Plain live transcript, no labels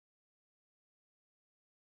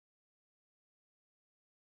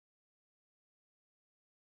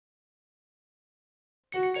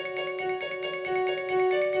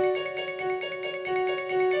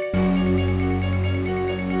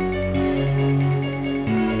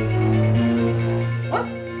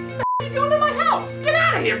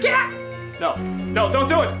your cat! No, no, don't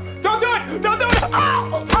do it! Don't do it! Don't do it!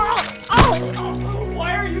 Oh! Oh! Oh! Oh!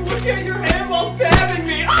 Why are you looking at your hand while stabbing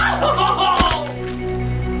me? Oh!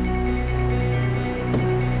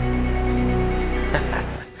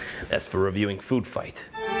 That's for reviewing Food Fight.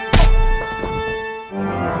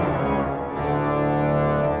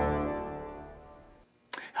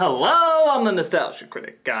 Hello, I'm the Nostalgia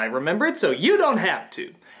Critic. I remembered so you don't have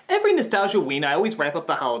to. Every Nostalgia Ween, I always wrap up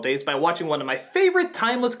the holidays by watching one of my favorite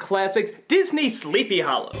timeless classics, Disney Sleepy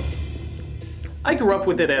Hollow. I grew up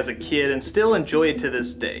with it as a kid and still enjoy it to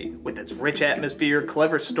this day, with its rich atmosphere,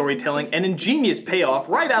 clever storytelling, and ingenious payoff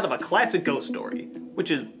right out of a classic ghost story, which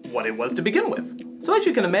is what it was to begin with. So as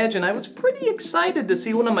you can imagine, I was pretty excited to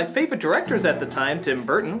see one of my favorite directors at the time, Tim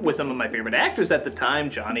Burton, with some of my favorite actors at the time,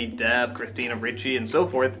 Johnny Depp, Christina Ricci, and so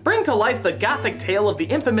forth, bring to life the gothic tale of the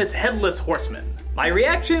infamous Headless Horseman. My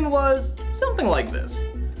reaction was something like this.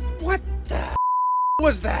 What the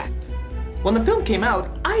was that? When the film came out,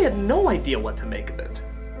 I had no idea what to make of it.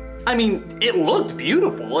 I mean, it looked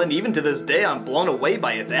beautiful, and even to this day I'm blown away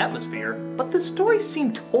by its atmosphere, but the story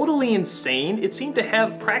seemed totally insane. It seemed to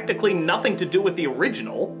have practically nothing to do with the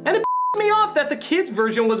original, and it pissed me off that the kids'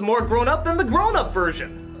 version was more grown up than the grown-up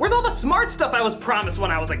version. Where's all the smart stuff I was promised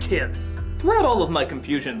when I was a kid? Throughout all of my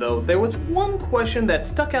confusion though, there was one question that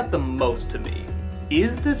stuck out the most to me.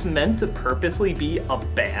 Is this meant to purposely be a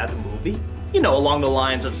bad movie? You know, along the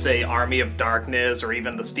lines of, say, Army of Darkness or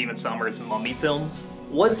even the Stephen Sommers Mummy films?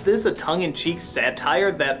 Was this a tongue-in-cheek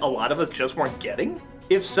satire that a lot of us just weren't getting?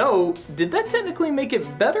 If so, did that technically make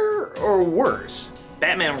it better or worse?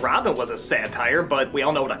 Batman and Robin was a satire, but we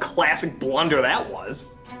all know what a classic blunder that was.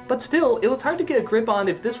 But still, it was hard to get a grip on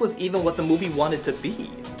if this was even what the movie wanted to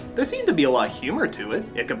be. There seemed to be a lot of humor to it.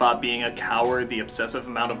 Ichabod being a coward, the obsessive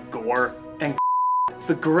amount of gore, and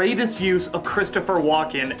the greatest use of Christopher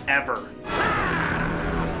Walken ever.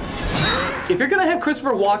 If you're gonna have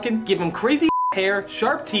Christopher Walken, give him crazy hair,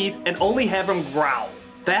 sharp teeth, and only have him growl.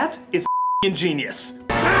 That is ingenious.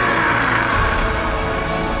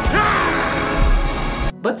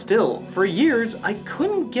 But still, for years, I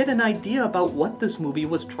couldn't get an idea about what this movie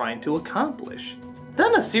was trying to accomplish.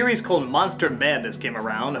 Then a series called Monster Madness came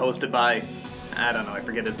around, hosted by, I don't know, I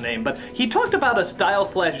forget his name, but he talked about a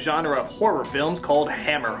style/genre of horror films called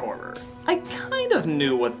Hammer Horror. I kind of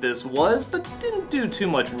knew what this was, but didn't do too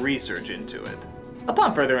much research into it.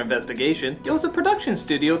 Upon further investigation, it was a production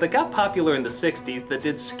studio that got popular in the 60s that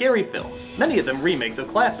did scary films, many of them remakes of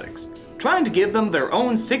classics, trying to give them their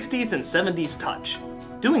own 60s and 70s touch.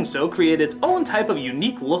 Doing so created its own type of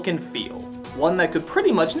unique look and feel, one that could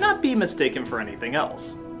pretty much not be mistaken for anything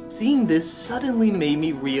else. Seeing this suddenly made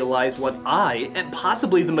me realize what I, and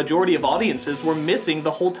possibly the majority of audiences, were missing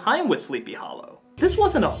the whole time with Sleepy Hollow. This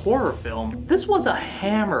wasn't a horror film, this was a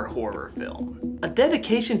hammer horror film. A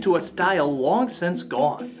dedication to a style long since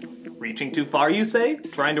gone. Reaching too far, you say?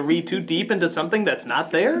 Trying to read too deep into something that's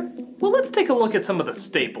not there? Well, let's take a look at some of the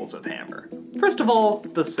staples of Hammer. First of all,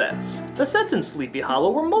 the sets. The sets in Sleepy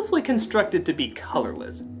Hollow were mostly constructed to be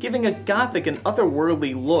colorless, giving a gothic and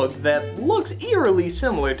otherworldly look that looks eerily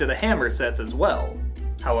similar to the Hammer sets as well.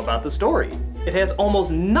 How about the story? It has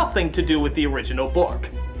almost nothing to do with the original book.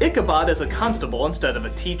 Ichabod is a constable instead of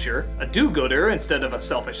a teacher, a do-gooder instead of a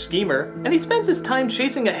selfish schemer, and he spends his time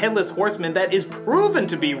chasing a headless horseman that is proven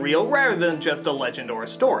to be real rather than just a legend or a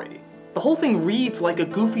story. The whole thing reads like a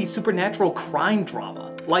goofy supernatural crime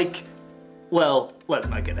drama. Like, well, let's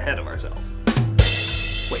not get ahead of ourselves.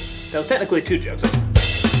 Wait, that was technically two jokes.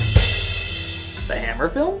 The Hammer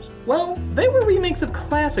films? Well, they were remakes of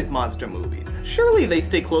classic monster movies. Surely they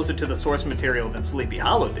stay closer to the source material than Sleepy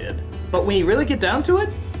Hollow did. But when you really get down to it,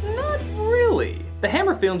 not really. The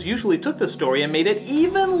Hammer films usually took the story and made it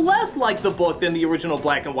even less like the book than the original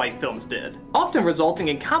black and white films did, often resulting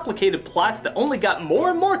in complicated plots that only got more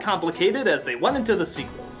and more complicated as they went into the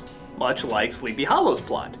sequels. Much like Sleepy Hollow's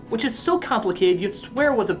plot, which is so complicated you'd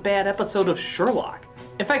swear was a bad episode of Sherlock.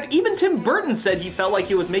 In fact, even Tim Burton said he felt like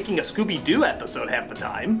he was making a Scooby-Doo episode half the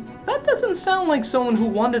time. That doesn't sound like someone who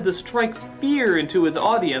wanted to strike fear into his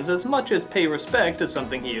audience as much as pay respect to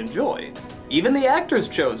something he enjoyed. Even the actors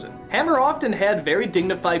chosen. Hammer often had very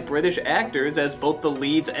dignified British actors as both the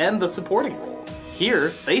leads and the supporting roles. Here,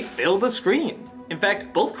 they fill the screen. In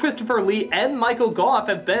fact, both Christopher Lee and Michael Gough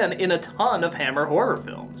have been in a ton of Hammer horror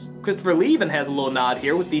films. Christopher Lee even has a little nod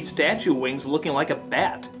here with these statue wings looking like a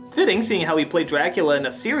bat. Fitting, seeing how he played Dracula in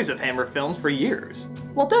a series of Hammer films for years.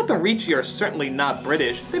 While Depp and Ricci are certainly not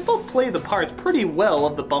British, they both play the parts pretty well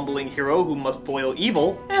of the bumbling hero who must foil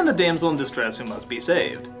evil, and the damsel in distress who must be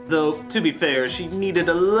saved. Though, to be fair, she needed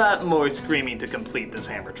a lot more screaming to complete this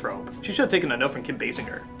Hammer trope. She should have taken a note from Kim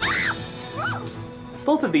Basinger.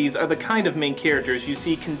 Both of these are the kind of main characters you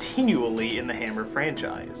see continually in the Hammer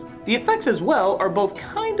franchise. The effects as well are both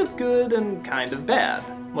kind of good and kind of bad,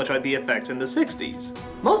 much like the effects in the 60s.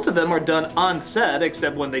 Most of them are done on set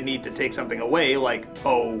except when they need to take something away, like,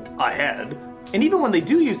 oh, a head. And even when they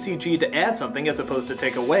do use CG to add something as opposed to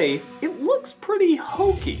take away, it looks pretty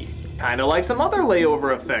hokey. Kinda like some other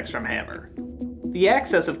layover effects from Hammer. The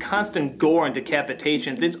excess of constant gore and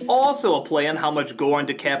decapitations is also a play on how much gore and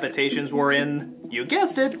decapitations were in, you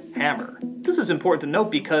guessed it, Hammer. This is important to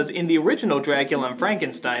note because in the original Dracula and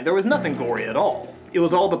Frankenstein there was nothing gory at all. It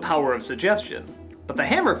was all the power of suggestion. But the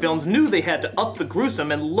Hammer films knew they had to up the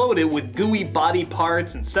gruesome and load it with gooey body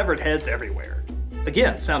parts and severed heads everywhere.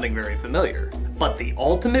 Again, sounding very familiar. But the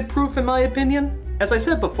ultimate proof in my opinion? As I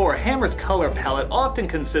said before, Hammer's color palette often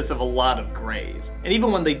consists of a lot of grays, and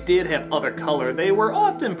even when they did have other color, they were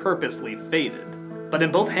often purposely faded. But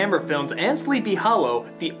in both Hammer films and Sleepy Hollow,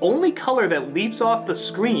 the only color that leaps off the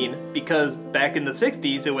screen, because back in the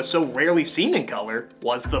 60s it was so rarely seen in color,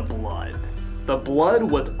 was the blood. The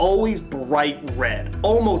blood was always bright red,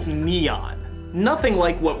 almost neon. Nothing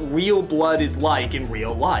like what real blood is like in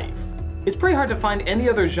real life. It's pretty hard to find any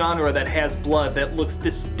other genre that has blood that looks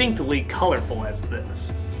distinctly colorful as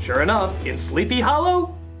this. Sure enough, in Sleepy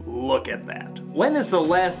Hollow, look at that. When is the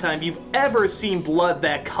last time you've ever seen blood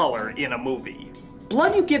that color in a movie?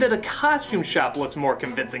 Blood you get at a costume shop looks more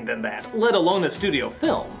convincing than that, let alone a studio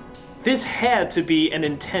film. This had to be an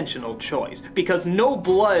intentional choice, because no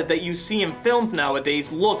blood that you see in films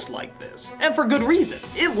nowadays looks like this. And for good reason,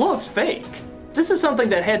 it looks fake. This is something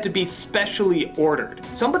that had to be specially ordered.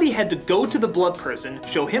 Somebody had to go to the blood person,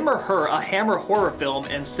 show him or her a Hammer horror film,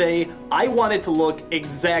 and say, I want it to look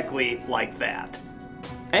exactly like that.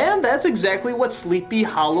 And that's exactly what Sleepy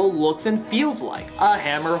Hollow looks and feels like, a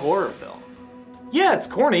Hammer horror film. Yeah, it's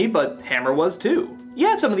corny, but Hammer was too.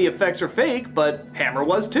 Yeah, some of the effects are fake, but Hammer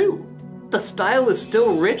was too. The style is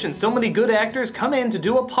still rich and so many good actors come in to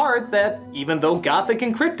do a part that, even though gothic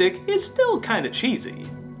and cryptic, is still kinda cheesy.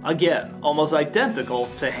 Again, almost identical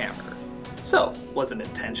to Hammer. So, was it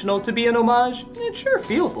intentional to be an homage? It sure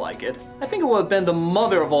feels like it. I think it would have been the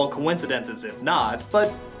mother of all coincidences if not,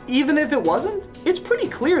 but even if it wasn't, it's pretty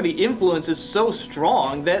clear the influence is so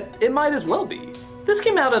strong that it might as well be. This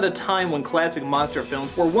came out at a time when classic monster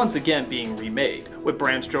films were once again being remade, with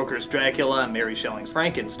Bram Stoker's Dracula and Mary Shelley's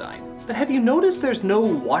Frankenstein. But have you noticed there's no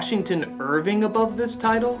Washington Irving above this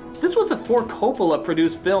title? This was a Ford Coppola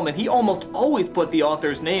produced film and he almost always put the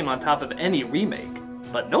author's name on top of any remake.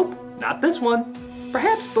 But nope, not this one.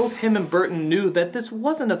 Perhaps both him and Burton knew that this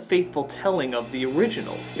wasn't a faithful telling of the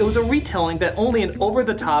original. It was a retelling that only an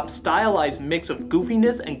over-the-top, stylized mix of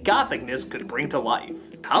goofiness and gothicness could bring to life.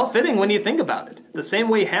 How fitting when you think about it. The same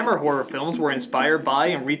way Hammer horror films were inspired by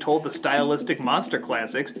and retold the stylistic monster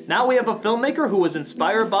classics, now we have a filmmaker who was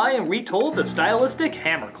inspired by and retold the stylistic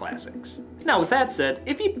Hammer classics. Now with that said,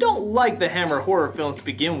 if you don't like the Hammer horror films to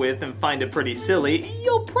begin with and find it pretty silly,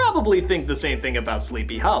 you'll probably think the same thing about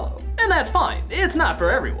Sleepy Hollow. And that's fine, it's not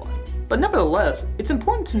for everyone. But nevertheless, it's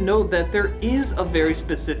important to know that there is a very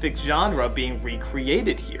specific genre being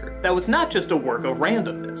recreated here that was not just a work of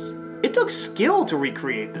randomness. It took skill to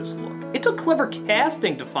recreate this look. It took clever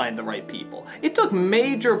casting to find the right people. It took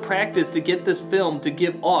major practice to get this film to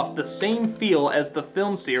give off the same feel as the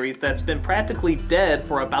film series that's been practically dead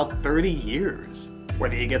for about 30 years.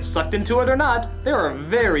 Whether you get sucked into it or not, there are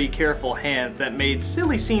very careful hands that made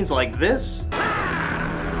silly scenes like this.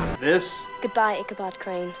 Goodbye, Ichabod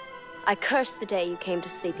Crane. I curse the day you came to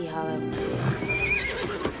Sleepy Hollow.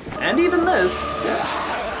 And even this.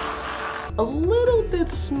 A little bit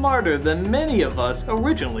smarter than many of us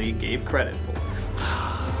originally gave credit for.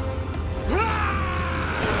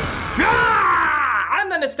 I'm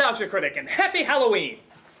the Nostalgia Critic, and happy Halloween!